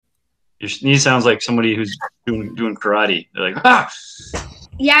Your sneeze sounds like somebody who's doing karate. They're like, ah!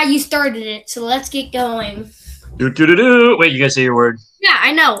 Yeah, you started it, so let's get going. Do. Wait, you guys say your word. Yeah,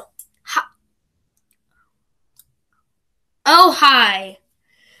 I know. Oh, hi.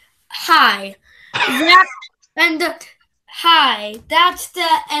 Hi. Hi. That's the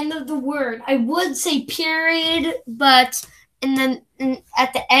end of the word. I would say period, but at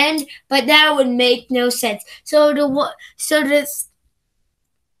the end, but that would make no sense.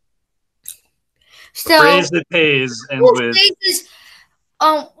 The phrase that pays ends with.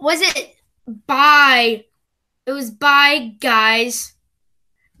 Was it bye? It was bye, guys.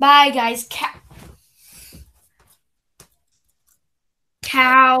 Bye, guys.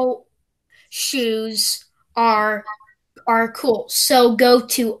 Cow shoes are cool. So go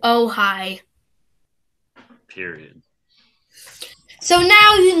to oh hi. Period. So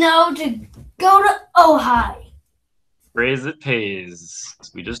now you know to go to oh hi. Phrase that pays.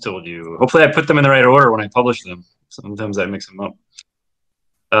 We just told you. Hopefully, I put them in the right order when I publish them. Sometimes I mix them up.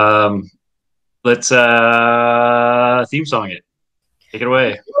 Let's theme song it. Take it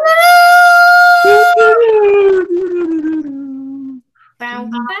away.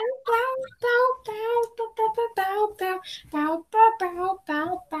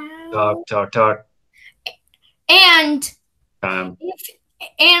 Talk.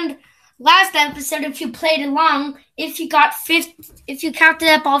 And last episode, if you played along, if you counted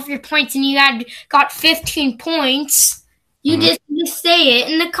up all of your points and you got 15 points, you just say it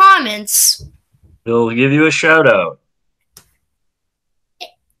in the comments. We'll give you a shout out.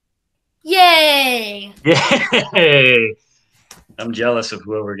 Yay! Yay! I'm jealous of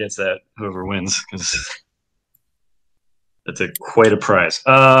whoever wins, because that's quite a prize.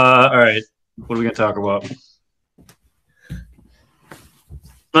 All right, what are we gonna talk about?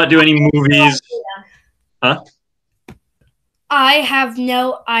 Not do any movies, huh? I have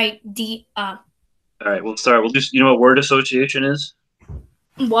no idea. All right, we'll start. We'll just, you know what word association is?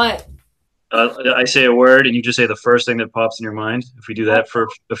 What? I say a word, and you just say the first thing that pops in your mind. If we do that for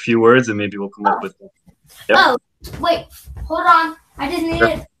a few words, then maybe we'll come up with. Yep. Oh, wait, hold on. I just need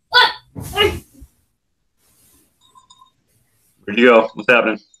it. Where'd you go? What's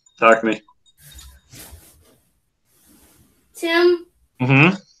happening? Talk to me. Tim?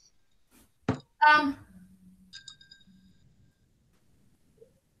 Mm-hmm.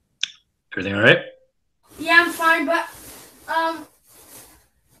 Everything all right? Yeah, I'm fine, but,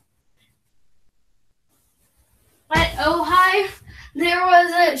 at Ojai, there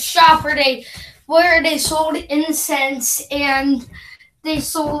was a shop where they sold incense, and they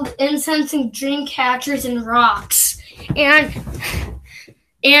sold incense and drink catchers and rocks. And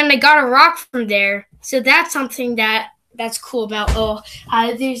I got a rock from there. So that's something that's cool about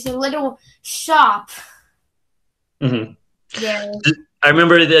there's a little shop. Mm-hmm. Yeah. I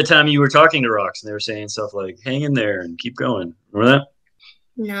remember at that time you were talking to rocks and they were saying stuff like hang in there and keep going. Remember that?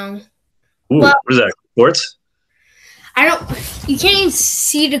 No. Ooh, what is that? Quartz? You can't even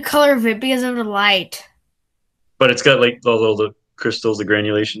see the color of it because of the light. But it's got like all the crystals, the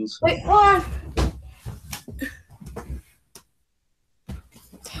granulations. Wait, hold on.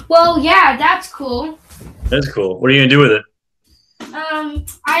 Well, yeah, that's cool. That's cool. What are you gonna do with it? I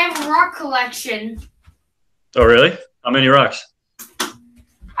have a rock collection. Oh, really? How many rocks?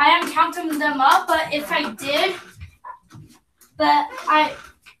 I haven't counted them up, but if I did, but I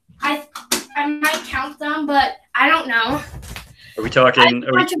might count them, but I don't know. Are we talking?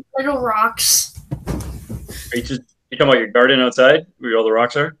 A bunch of little rocks. Are you talking about your garden outside, where all the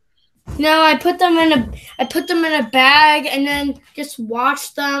rocks are? No, I put them in a bag and then just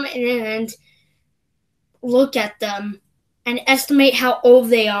watch them and look at them and estimate how old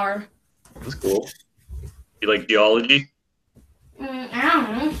they are. That's cool. You like geology? I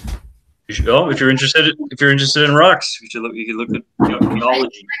don't know. If you're interested in rocks, you could look at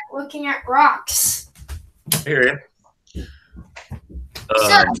geology. Looking at rocks. I hear you.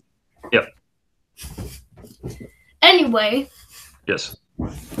 Yep. Anyway. Yes.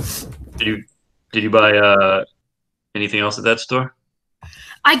 Did you buy anything else at that store?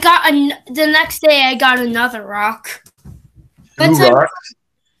 The next day I got another rock. Two rocks?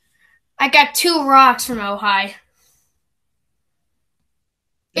 I got 2 rocks from Ojai.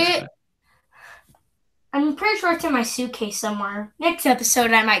 I'm pretty sure it's in my suitcase somewhere. Next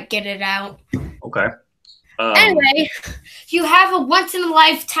episode I might get it out. Okay. Anyway, you have a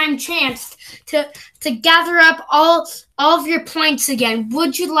once-in-a-lifetime chance to gather up all of your points again.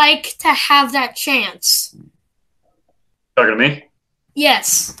 Would you like to have that chance? Talking to me?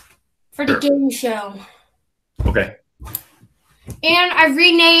 Yes, for the game show. Okay. And I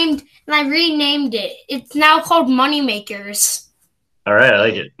renamed it. It's now called Moneymakers. All right, I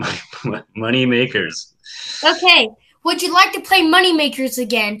like it. Money makers. Okay. Would you like to play Moneymakers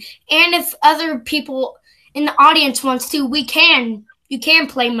again? And if other people in the audience wants to, we can. You can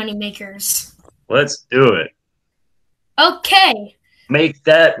play Moneymakers. Let's do it. Okay. Make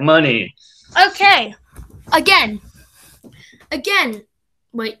that money. Okay. Again. Again.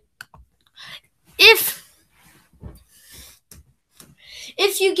 Wait. If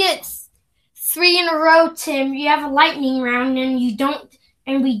you get 3 in a row, Tim, you have a lightning round, and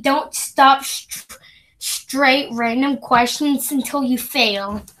we don't stop straight random questions until you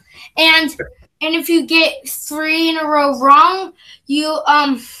fail. And if you get 3 in a row wrong, you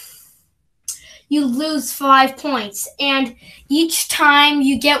lose 5 points. And each time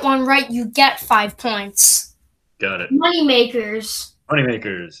you get one right, you get 5 points. Got it. Moneymakers.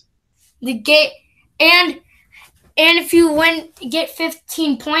 Moneymakers. The game and if you get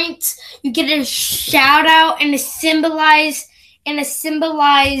 15 points, you get a shout out and a symbolized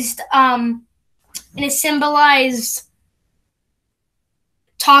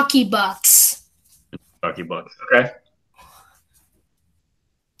talkie bucks. Talkie bucks. Okay.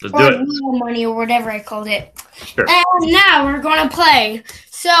 Let's or do it. Real money or whatever I called it. Sure. And now we're gonna play.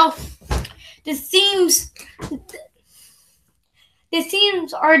 So the themes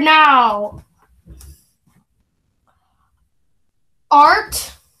are now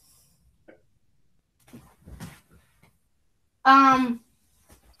art,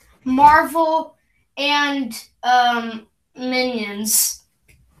 Marvel, and Minions.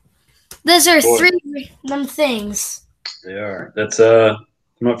 Those are 3 random things. They are. That's I'm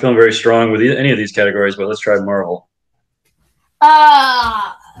not feeling very strong with any of these categories, but let's try Marvel.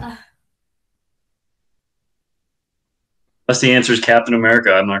 Unless the answer is Captain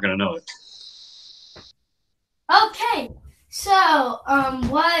America, I'm not going to know it. Okay. So,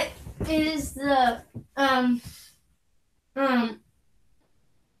 what is the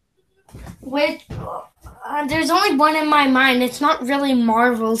which there's only one in my mind. It's not really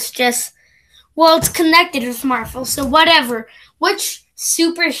Marvel. It's just, well, it's connected with Marvel. So whatever. Which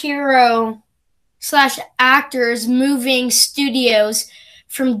superhero / actor is moving studios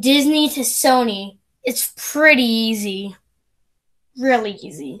from Disney to Sony? It's pretty easy. Really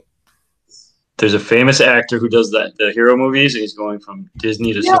easy. There's a famous actor who does the hero movies, and he's going from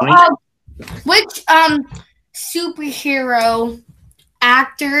Disney to Sony. Which superhero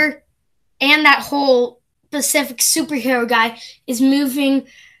actor and that whole Pacific superhero guy is moving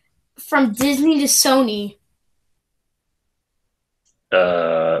from Disney to Sony?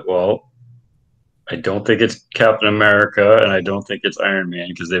 Well, I don't think it's Captain America, and I don't think it's Iron Man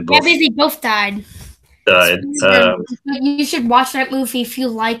because they both died. You should watch that movie if you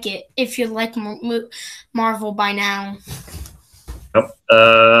like it. If you like Marvel by now. Yep.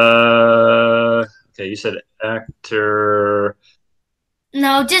 Okay, you said actor.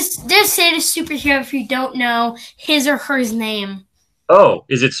 No, just say the superhero if you don't know his or her name. Oh,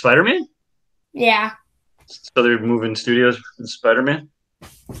 is it Spider-Man? Yeah. So they're moving studios with Spider-Man?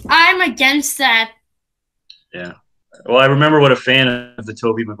 I'm against that. Yeah. Well, I remember what a fan of the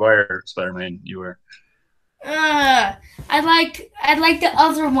Tobey Maguire Spider-Man you were. I like the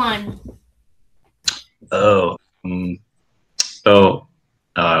other one. Oh.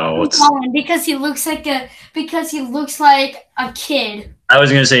 Because he looks like a kid. I was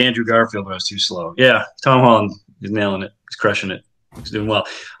going to say Andrew Garfield, but I was too slow. Yeah, Tom Holland is nailing it. He's crushing it. He's doing well.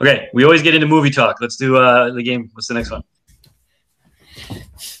 Okay, we always get into movie talk. Let's do the game. What's the next one?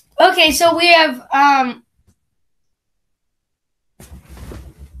 Okay, so we have art.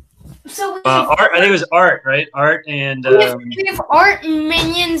 I think it was art, right? Art and we have art,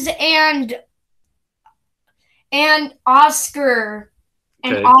 Minions, and Oscar.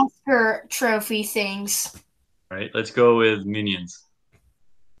 And okay. Oscar trophy things. All right, let's go with Minions.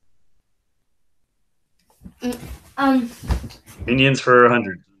 Minions for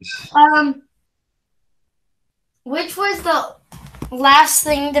 100. Which was the last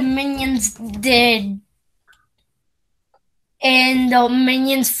thing the Minions did in the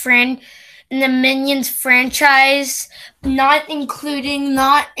Minions franchise, not including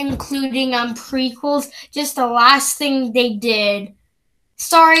prequels, just the last thing they did.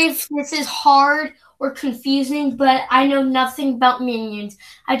 Sorry if this is hard or confusing, but I know nothing about Minions.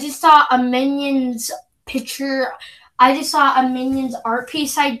 I just saw a Minions picture. I just saw a Minions art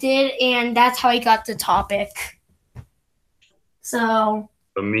piece I did, and that's how I got the topic. So.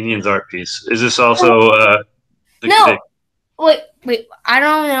 A Minions art piece. Is this also? No. Wait. I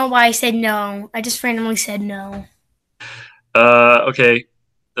don't know why I said no. I just randomly said no. Okay.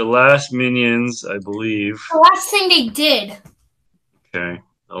 The last Minions, I believe. The last thing they did. Okay.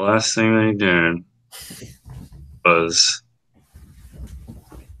 The last thing they did was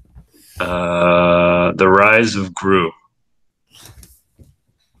The Rise of Gru.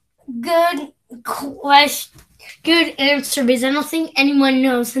 Good question. Good answer, because I don't think anyone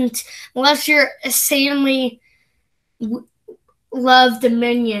knows unless you're insanely love the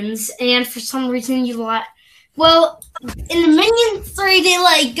Minions, and for some reason you like. Well, in the Minions 3, they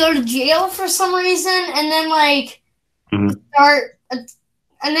like go to jail for some reason, and then like start, and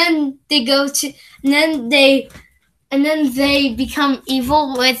then they go to, and then they become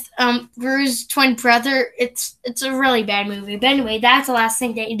evil with Gru's twin brother. It's a really bad movie. But anyway, that's the last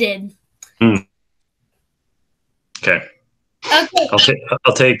thing they did. Okay. Okay.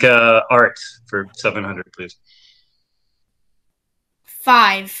 I'll take art for 700, please.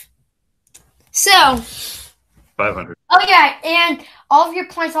 5. So 500. Oh yeah, and all of your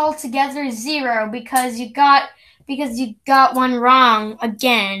points all together is 0 because you got one wrong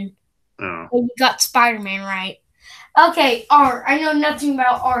again. Oh. And you got Spider-Man right. Okay, art. I know nothing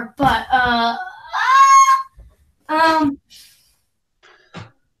about art, but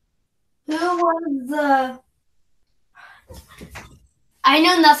who was the? I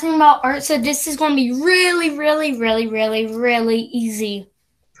know nothing about art, so this is going to be really, really, really, really, really easy.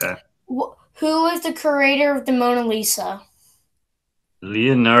 Okay. Who is the creator of the Mona Lisa?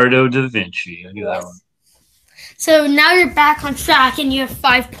 Leonardo da Vinci. I knew that one. So now you're back on track, and you have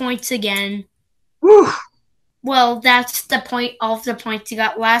 5 points again. Woo! Well, that's the point of the points you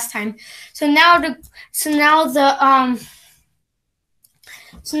got last time. So now the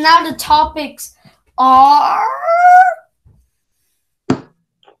topics are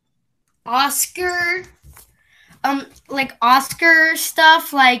Oscar, like Oscar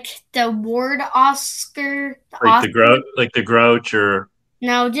stuff, like the word Oscar, like the Grouch or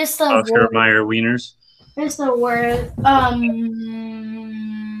no, just the Oscar word. Mayer Wieners. Just the word,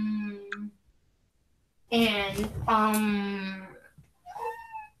 and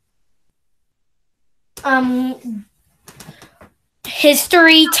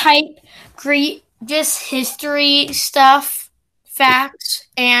history type, just history stuff, facts,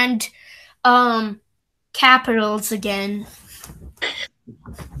 and capitals again.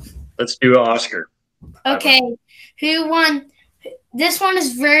 Let's do Oscar. Okay, who won? This one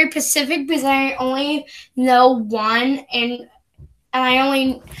is very specific because I only know one, and I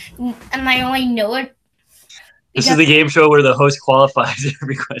only know it. This is the game show where the host qualifies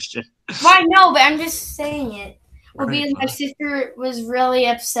every question. Well, I know, but I'm just saying it. Well, because my sister was really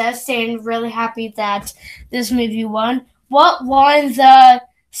obsessed and really happy that this movie won. What won the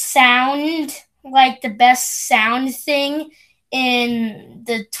sound, like the best sound thing in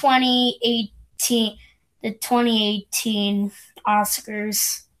the 2018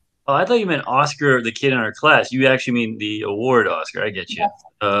 Oscars? Oh, I thought you meant Oscar, the kid in our class. You actually mean the award Oscar. I get you.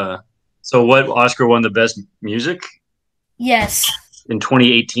 Yeah. So what Oscar won the best music? Yes. In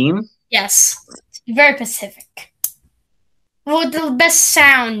 2018? Yes. Very specific. Well, the best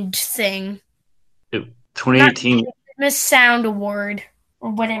sound thing. 2018. Best sound award, or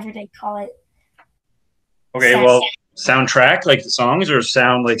whatever they call it. Okay, well, soundtrack, like the songs, or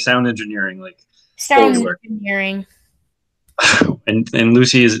sound engineering, like sound engineering. And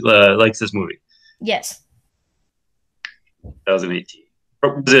Lucy likes this movie. Yes. 2018.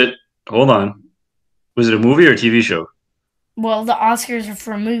 Was it? Hold on. Was it a movie or a TV show? Well, the Oscars are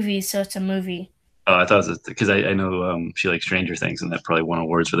for movies, so it's a movie. Oh, I thought it was because I know she likes Stranger Things, and that probably won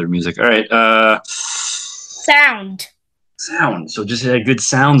awards for their music. All right. Sound. So just had good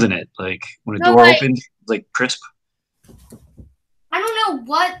sounds in it, like when a door opened, like crisp. I don't know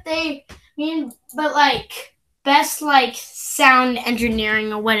what they mean, but like best like sound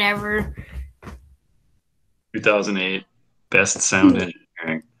engineering or whatever. 2008 best sound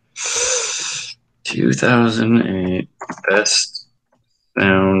engineering. 2008 best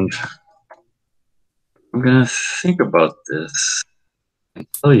sound. I'm gonna think about this and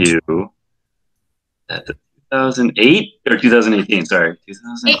tell you that the 2008 or 2018. Sorry,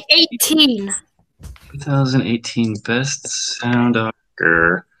 2018. 2018 best sound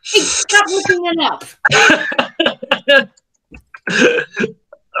Oscar. Hey, stop looking it up.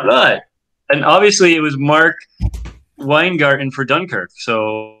 I'm not. And obviously, it was Mark Weingarten for Dunkirk,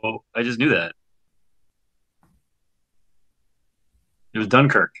 so I just knew that. It was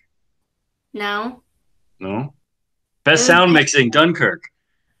Dunkirk. No. Best sound mixing, Dunkirk.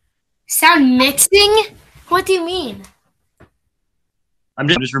 Sound mixing? What do you mean? I'm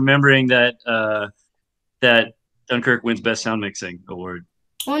just remembering that that Dunkirk wins best sound mixing award.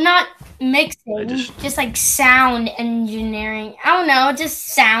 Well, not mixing, just like sound engineering. I don't know,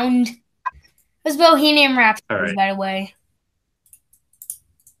 just sound. It was Bohemian Rhapsody, by the way.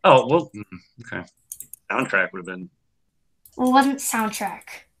 Oh, well, okay. Soundtrack would have been. Well, it wasn't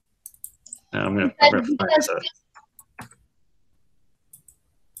soundtrack. I'm gonna find this out.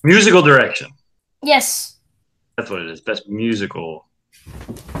 Musical direction. Yes. That's what it is. Best musical.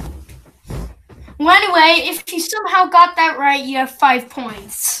 Well, anyway, if you somehow got that right, you have 5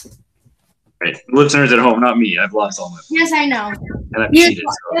 points. Right. Listeners at home, not me. I've lost all my points. Yes, I know. And I've You cheated.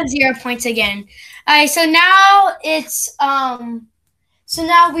 have 0 points again. All right, so now it's so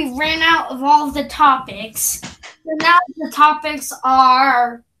now we ran out of all of the topics. So now the topics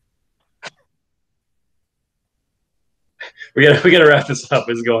are. We gotta wrap this up.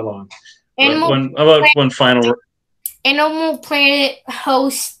 It's going long. One final. Animal Planet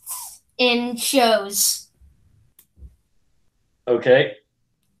hosts in shows. Okay.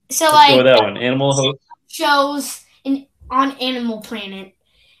 So Let's go with that one. Animal host shows on Animal Planet,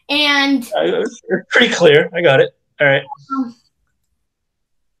 and pretty clear. I got it. All right.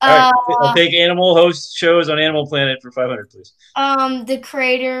 All right. I'll take animal host shows on Animal Planet for 500, please. The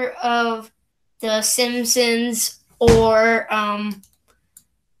creator of The Simpsons, or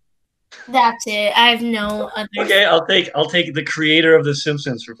that's it. I have no other. Okay, I'll take the creator of The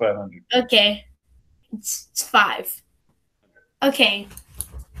Simpsons for 500. Okay, it's 5. Okay,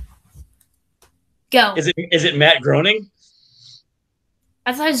 go. Is it Matt Groening?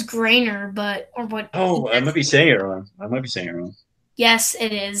 I thought it was Grainer, but or what? Oh, I might be saying it wrong. Yes,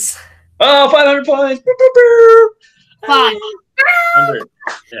 it is. Oh, 500 points. 500.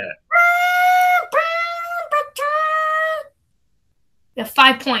 Yeah. You have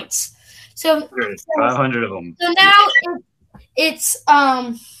 5 points. So 500 of them.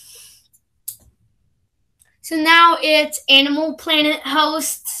 So now it's Animal Planet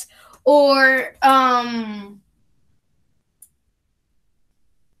hosts, or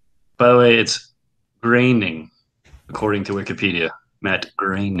By the way, it's Groening, according to Wikipedia. Matt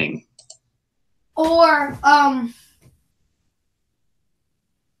Groening. Or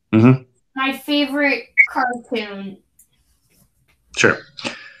Mm-hmm. my favorite cartoon. Sure.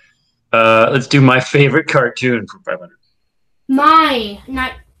 Let's do my favorite cartoon for 500.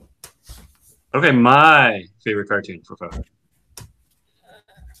 Okay, my favorite cartoon for 500.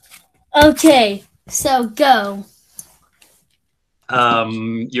 Okay, so go.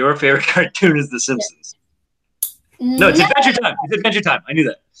 Your favorite cartoon is The Simpsons. No, it's Adventure Time. It's Adventure Time. I knew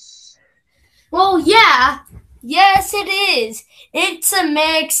that. Well, yeah. Yes, it is. It's a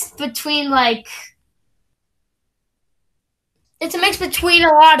mix between It's a mix between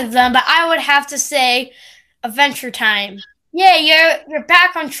a lot of them, but I would have to say Adventure Time. Yeah, you're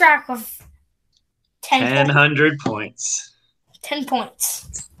back on track with 100 points. 10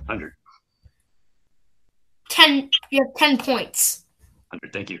 points. 100. 10. You have 10 points.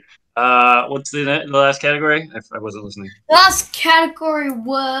 100. Thank you. What's the last category? I wasn't listening. The last category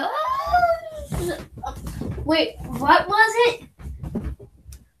was. Wait, what was it?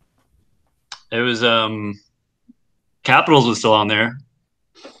 It was Capitals was still on there.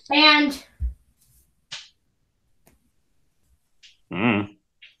 And.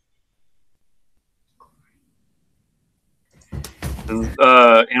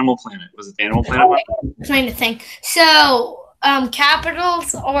 Animal Planet. Was it the Animal Planet one? I'm trying to think. So,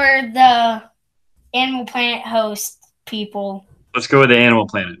 Capitals or the Animal Planet host people? Let's go with the Animal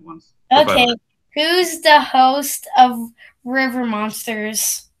Planet one. Okay. Who's the host of River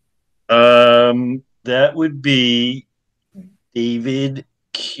Monsters? That would be David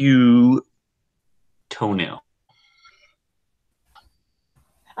Q. Toenail.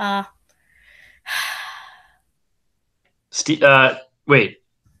 Wait.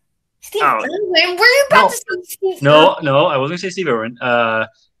 Steve Irwin? Were you about to say Steve Irwin? No, I wasn't going to say Steve Irwin.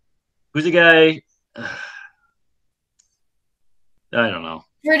 Who's the guy? I don't know.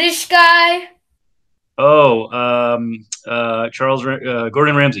 British guy? Oh,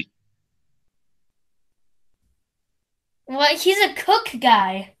 Gordon Ramsay. What? He's a cook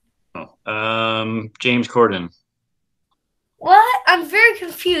guy. Oh, James Corden. What? I'm very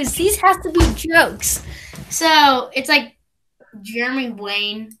confused. These have to be jokes. So it's like Jeremy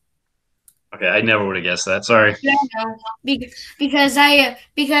Wayne. Okay, I never would have guessed that. Sorry. No, because I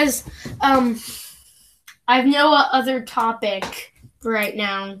have no other topic right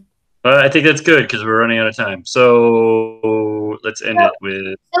now. I think that's good because we're running out of time. So let's end it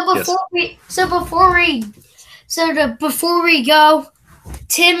with. Before we go,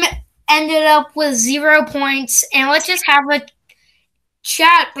 Tim ended up with 0 points, and let's just have a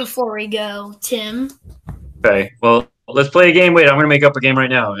chat before we go, Tim. Okay. Well, let's play a game. Wait, I'm going to make up a game right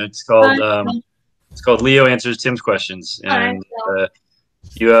now. It's called Leo Answers Tim's Questions, and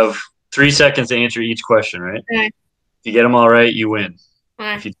you have 3 seconds to answer each question. Right? Okay. If you get them all right, you win.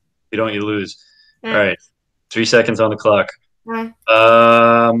 Okay. If you don't, you lose. All right. 3 seconds on the clock. Okay.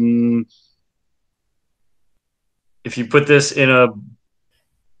 If you put this in a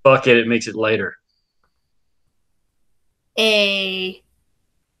bucket, it makes it lighter. A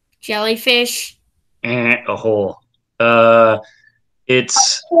jellyfish. A hole. Uh,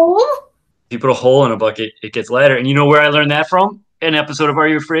 it's Oh, if you put a hole in a bucket, it gets lighter. And you know where I learned that from? An episode of Are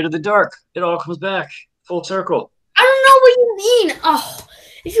You Afraid of the Dark? It all comes back full circle. I don't know what you mean. Oh,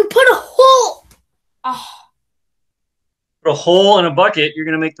 if you put a hole. Oh, Put a hole in a bucket, you're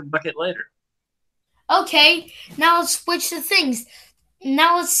gonna make the bucket lighter. okay. Now let's switch the things.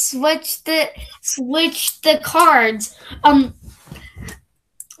 Now let's switch the cards.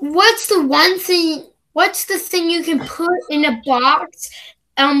 What's the one thing? What's the thing you can put in a box?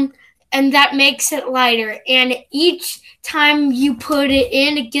 Um, and that makes it lighter. And each time you put it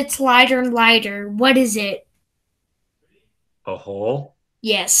in, it gets lighter and lighter. What is it? A hole.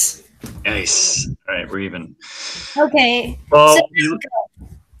 Yes. Nice. All right, we're even. Okay. So, Well,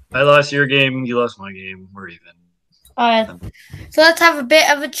 I lost your game. You lost my game. We're even. uh, so let's have a bit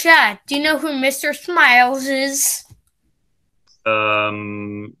of a chat. Do you know who Mr. Smiles is?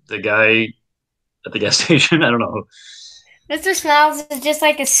 The guy at the gas station. I don't know. Mr. Smiles is just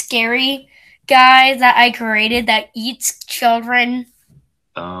like a scary guy that I created that eats children.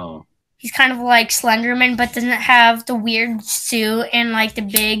 Oh, He's kind of like Slenderman, but doesn't have the weird suit and like the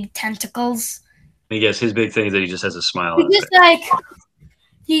big tentacles. I guess his big thing is that he just has a smile on He's his just like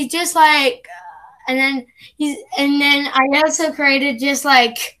he's just like, and then I also created just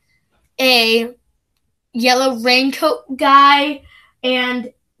like a yellow raincoat guy,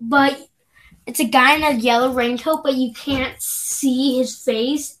 and but it's a guy in a yellow raincoat, but you can't see his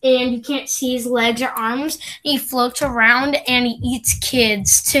face and you can't see his legs or arms. He floats around and he eats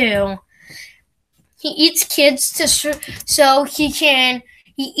kids too. He eats kids so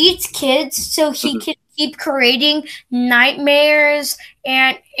he eats kids so he face. can keep creating nightmares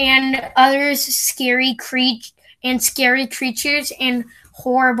and other scary creatures and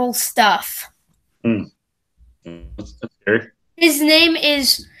horrible stuff. That's scary. His name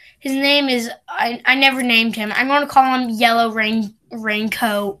is I never named him. I'm going to call him Yellow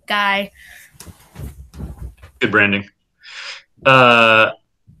Raincoat Guy. Good branding. Uh,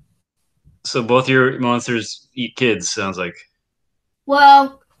 so both your monsters eat kids. Sounds like.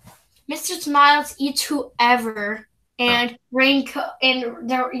 Well, Mr. Smiles eats whoever, Oh. and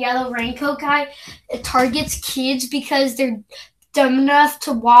the Yellow Raincoat Guy targets kids because they're dumb enough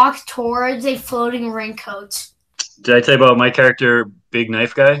to walk towards a floating raincoat. Did I tell you about my character, Big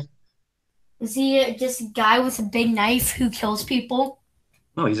Knife Guy? Is he just a guy with a big knife who kills people?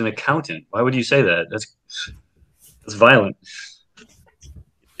 No, he's an accountant. Why would you say that? That's violent.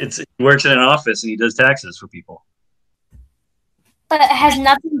 He works in an office and he does taxes for people. But it has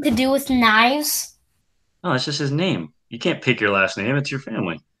nothing to do with knives. No, that's just his name. You can't pick your last name. It's your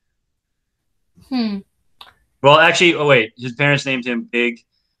family. Hmm. Well, actually, oh wait, his parents named him Big.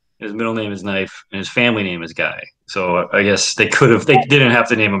 His middle name is Knife, and his family name is Guy. So I guess they could have. They didn't have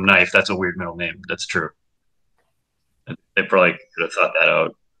to name him Knife. That's a weird middle name. That's true. They probably could have thought that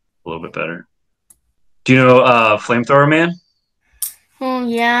out a little bit better. Do you know Flamethrower Man? Oh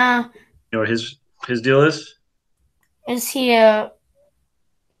yeah. You know what his deal is? Is he a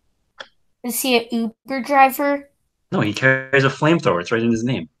is he a Uber driver? No, he carries a flamethrower. It's right in his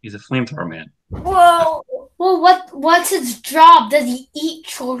name. He's a flamethrower man. Whoa. Well, what's his job? Does he eat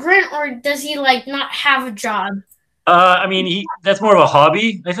children, or does he like not have a job? I mean, that's more of a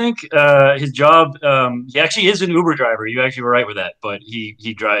hobby, I think. His job, he actually is an Uber driver. You actually were right with that, but he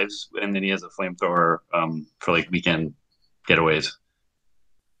drives and then he has a flamethrower for like weekend getaways.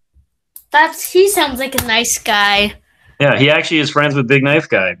 He sounds like a nice guy. Yeah, he actually is friends with Big Knife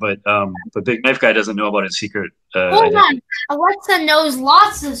Guy, but Big Knife Guy doesn't know about his secret Hold on, identity. Alexa knows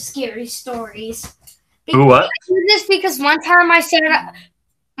lots of scary stories. Who what? I do this because one time I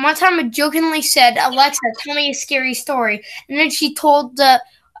jokingly said, "Alexa, tell me a scary story," and then she told the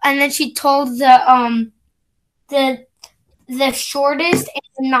the shortest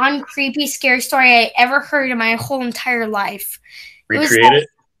and non creepy scary story I ever heard in my whole entire life. Recreate it?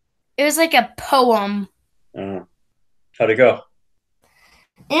 It was like a poem. How'd it go?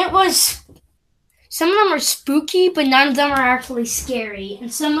 It was some of them are spooky, but none of them are actually scary,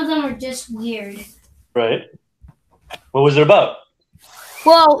 and some of them are just weird. Right. What was it about?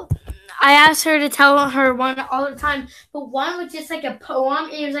 Well, I asked her to tell her one all the time, but one was just like a poem,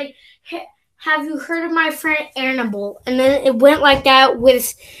 and it was like, hey, have you heard of my friend Annabelle? And then it went like that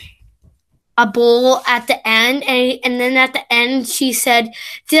with a bowl at the end, and then at the end she said,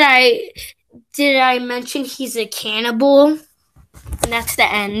 did I mention he's a cannibal? And that's the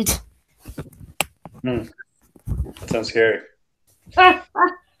end. That sounds scary. let's,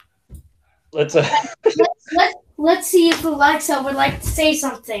 Let's let's let's see if Alexa would like to say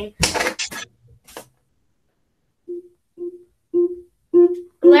something.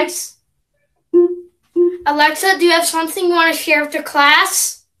 Alexa, do you have something you want to share with the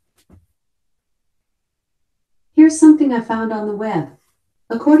class? Here's something I found on the web.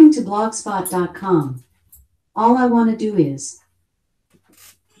 According to blogspot.com, all I want to do is.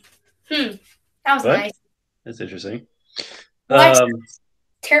 That was nice. That's interesting. Alexa,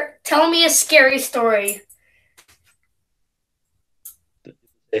 tell me a scary story.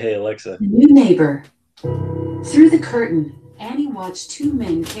 Hey, Alexa. The new neighbor. Through the curtain, Annie watched two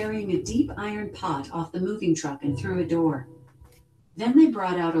men carrying a deep iron pot off the moving truck and through a door. Then they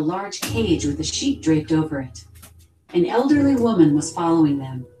brought out a large cage with a sheet draped over it. An elderly woman was following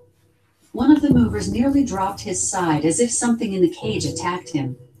them. One of the movers nearly dropped his side as if something in the cage attacked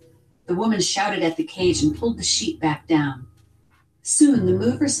him. The woman shouted at the cage and pulled the sheet back down. Soon the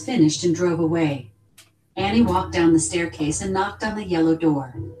movers finished and drove away. Annie walked down the staircase and knocked on the yellow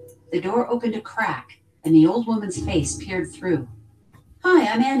door. The door opened a crack, and the old woman's face peered through. "Hi,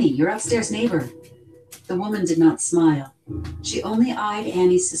 I'm Annie, your upstairs neighbor." The woman did not smile. She only eyed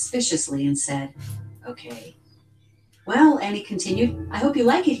Annie suspiciously and said, "Okay." "Well," Annie continued, "I hope you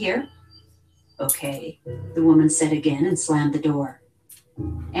like it here." "Okay," the woman said again and slammed the door.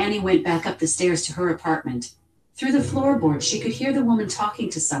 Annie went back up the stairs to her apartment. Through the floorboard, she could hear the woman talking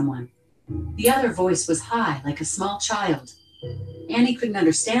to someone. The other voice was high, like a small child. Annie couldn't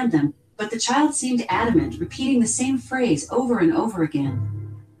understand them, but the child seemed adamant, repeating the same phrase over and over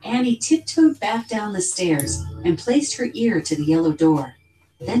again. Annie tiptoed back down the stairs and placed her ear to the yellow door.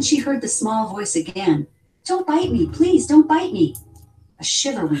 Then she heard the small voice again. "Don't bite me, please, don't bite me." A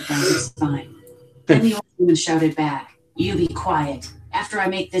shiver went down her spine. Then the old woman shouted back, "You be quiet. After I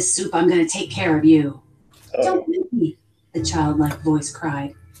make this soup, I'm going to take care of you." "Don't bite me," the childlike voice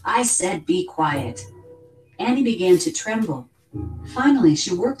cried. "I said be quiet." Annie began to tremble. Finally,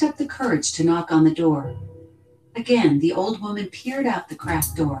 she worked up the courage to knock on the door. Again, the old woman peered out the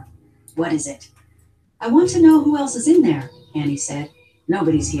cracked door. "What is it?" "I want to know who else is in there," Annie said.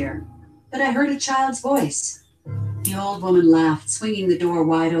 "Nobody's here." "But I heard a child's voice." The old woman laughed, swinging the door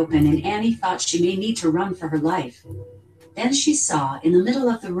wide open, and Annie thought she may need to run for her life. Then she saw, in the middle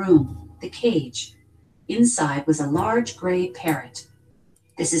of the room, the cage. Inside was a large gray parrot.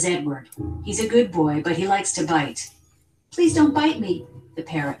 "This is Edward. He's a good boy, but he likes to bite." "Please don't bite me," the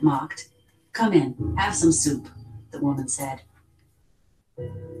parrot mocked. "Come in, have some soup," the woman said.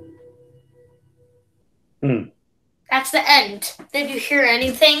 That's the end. Did you hear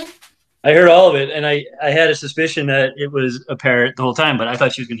anything? I heard all of it, and I had a suspicion that it was a parrot the whole time, but I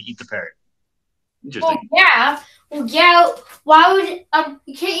thought she was going to eat the parrot. Interesting. Well, yeah. Why would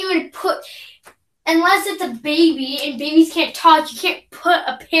you can't even put unless it's a baby and babies can't talk. You can't put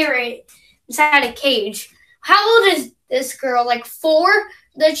a parrot inside a cage. How old is this girl? Like 4?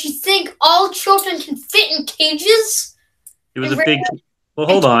 Does she think all children can fit in cages? It was a big. Well,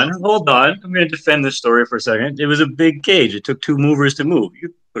 hold on. I'm going to defend this story for a second. It was a big cage. It took 2 movers to move.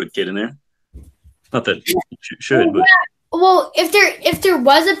 You put a kid in there. Not that you should, but. Well, if there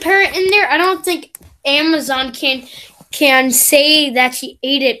was a parrot in there, I don't think Amazon can say that she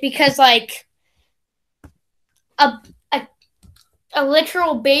ate it because like a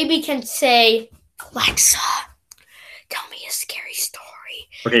literal baby can say, "Alexa, tell me a scary story."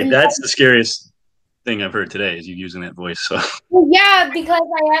 Okay, that's the scariest thing I've heard today is you using that voice. So. Well, yeah, because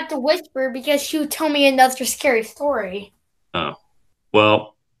I had to whisper because she would tell me another scary story. Oh,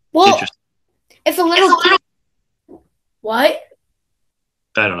 well. If a little kid. What?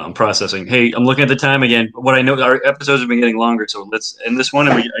 I don't know. I'm processing. Hey, I'm looking at the time again. What I know, our episodes have been getting longer, so let's end this one,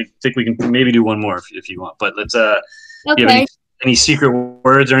 and I think we can maybe do one more if you want. But let's. Okay. You have any secret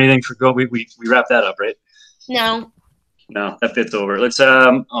words or anything for go? We wrap that up, right? No. No, that bit's over. Let's.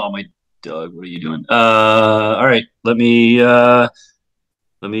 Oh my dog, what are you doing? All right. Let me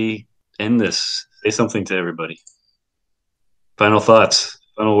end this. Say something to everybody. Final thoughts.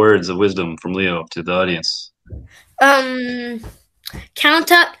 Final words of wisdom from Leo to the audience.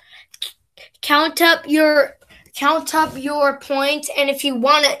 Count up your points, and if you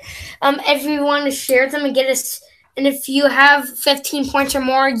want to share them and get us, and if you have 15 points or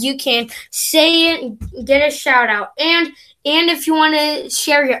more, you can say it and get a shout out. And if you want to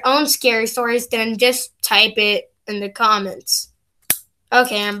share your own scary stories, then just type it in the comments.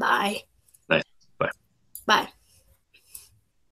 Okay, and bye. Nice. Bye. Bye.